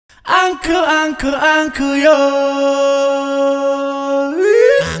Uncle, yo.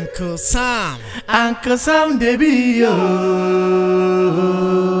 Uncle Sam, baby, yo.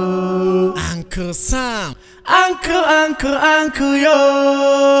 Uncle Sam, Uncle, yo.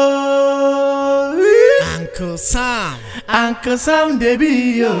 Uncle Sam,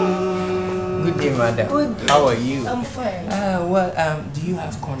 baby, yo. Good day, madam. Good day. How are you? I'm fine. Do you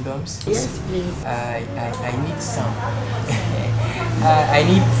have condoms? Yes, please. I need some. I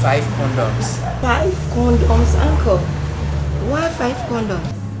need 5 condoms. 5 condoms, uncle. Why 5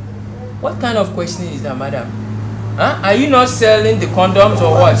 condoms? What kind of question is that, madam? Huh? Are you not selling the condoms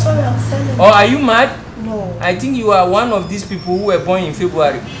or what? Sorry, I'm selling. Or are you mad? No. I think you are one of these people who were born in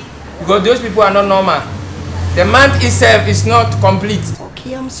February. Because those people are not normal. The month itself is not complete.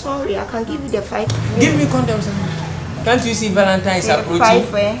 Okay, I'm sorry. I can give you the 5. Give me condoms. Can't you see Valentine's approaching?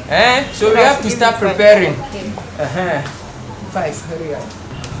 5, eh? So we have to start preparing. Okay. 5, hurry up.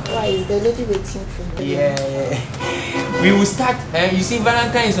 Why is the lady waiting for me? Yeah. We will start. You see,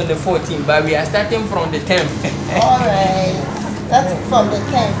 Valentine's on the 14th, but we are starting from the 10th. Alright. That's from the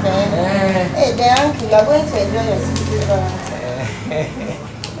 10th, eh? Hey, the uncle, you are going to enjoy your 60th Valentine.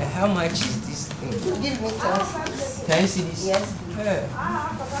 How much is this thing? You give me 10 cedis. 10 cedis? Yes.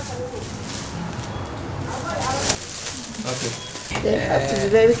 Okay. Then you have to be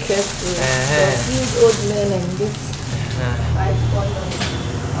very careful. These old men and this 5 condoms.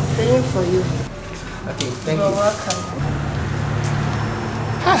 I'm paying for you. Okay, thank you. You're welcome.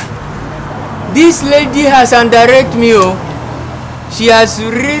 This lady has underrated me, oh. She has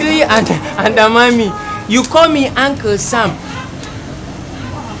really undermined me. You call me Uncle Sam,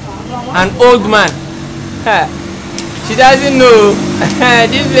 an old man. She doesn't know.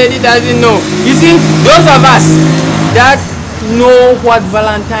 This lady doesn't know. You see, those of us that know what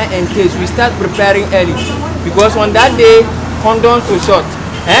Valentine entails, we start preparing early. Because on that day, condoms will short.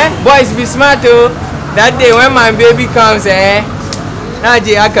 Boys, be smart, oh. That day when my baby comes,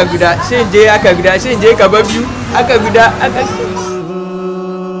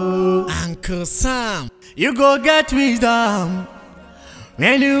 Uncle Sam, you go get wisdom.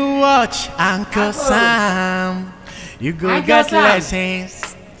 When you watch Uncle Sam, you go get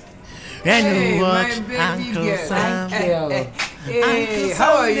lessons. When you watch Uncle Sam. Hey,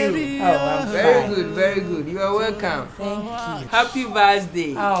 how are you? Oh, I'm fine. Very good. You are welcome. Thank you. Happy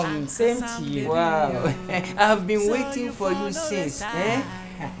birthday. Same to you. Wow. I have been waiting for you since.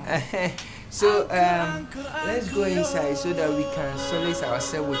 So, let's go inside so that we can solace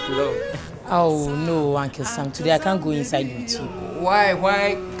ourselves with love. Oh no, Uncle Sam, today I can't go inside with you. Why?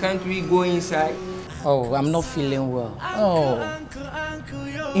 Why can't we go inside? Oh, I'm not feeling well. Oh.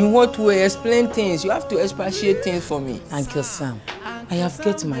 In what way? Explain things. You have to expatiate things for me. Uncle Sam, I have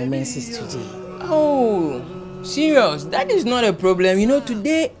get my menses today. Oh, serious? That is not a problem. You know,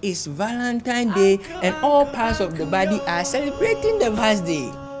 today is Valentine's Day and all parts of the body are celebrating the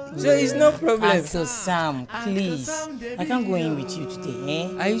birthday. So it's no problem. Uncle Sam, please. I can't go in with you today,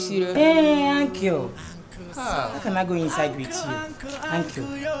 Are you serious? Hey, Uncle. How can I go inside with you? Uncle.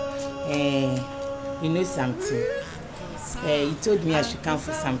 You know something? He told me I should come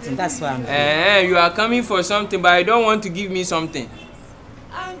for something. That's why I'm here. You are coming for something, but I don't want to give me something.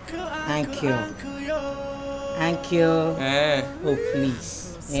 Uncle. Oh,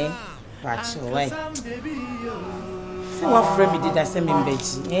 please. Watch your way. What friend me did I send me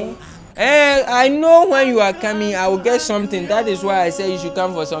Beji? I know when you are coming, I will get something. That is why I said you should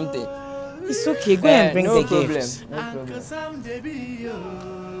come for something. It's okay. Go and bring the gifts. No problem.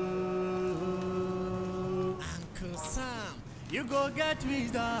 You go get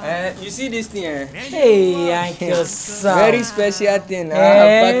wisdom. You see this thing? Hey, Uncle Sam. Very special thing. I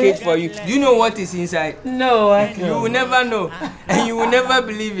have packaged for you. Do you know what is inside? No, Uncle. You will never know, and you will never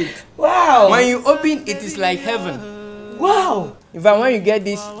believe it. Wow. When you open, it is like heaven. Wow. In fact, when you get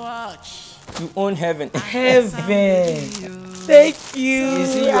this, you own heaven. Heaven. Thank you. You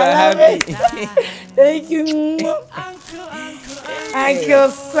see, you are happy. Thank you. Uncle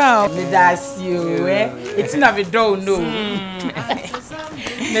Sam. That's you, It's not a don't know.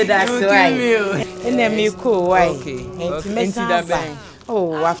 That's why. And then me cool, why? Okay.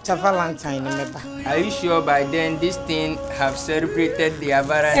 Oh, after Valentine, remember. Are you sure by then this thing have celebrated their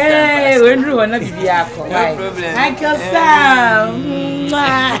Valentine? Hey, when you wanna be no problem. Uncle Sam.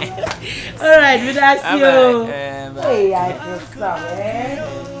 All right, that's you. Hey, Uncle Sam.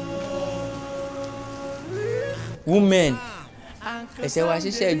 Women,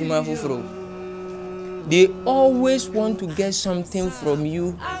 they always want to get something from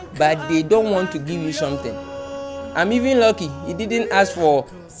you, but they don't want to give you something. I'm even lucky he didn't ask for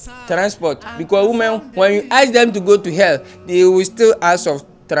transport, because women, when you ask them to go to hell, they will still ask of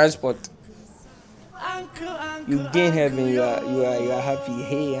transport. Uncle, You gain heaven, you are happy.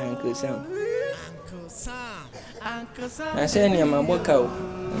 Hey, Uncle Sam. Uncle Sam, Uncle Sam. I said, "I'm a cow."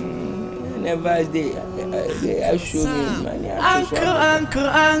 Never day. I show me money.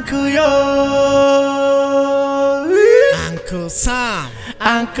 Uncle, yo.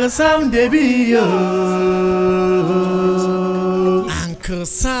 Uncle Sam, baby, yo. Uncle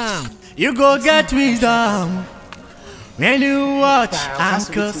Sam, you go get wisdom. When you watch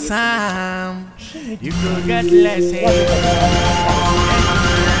Uncle Sam, you go get lessons.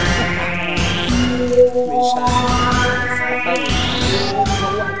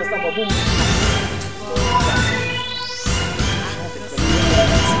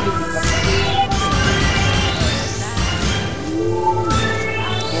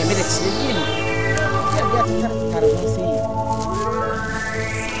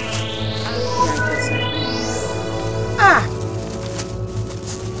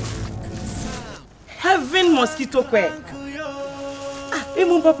 Heaven mosquito quack.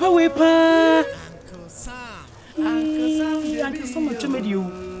 Mon papa we pa. Uncle Sam much made you.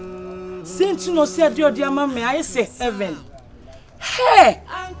 Since you no see a dear mamma, I say heaven. Hey,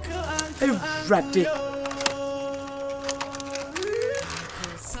 Raddick.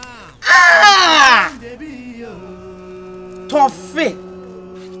 Toffee.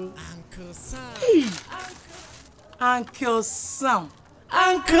 Uncle Sam.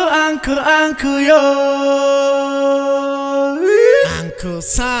 Uncle, yo.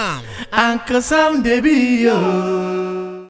 Uncle Sam, baby, yo.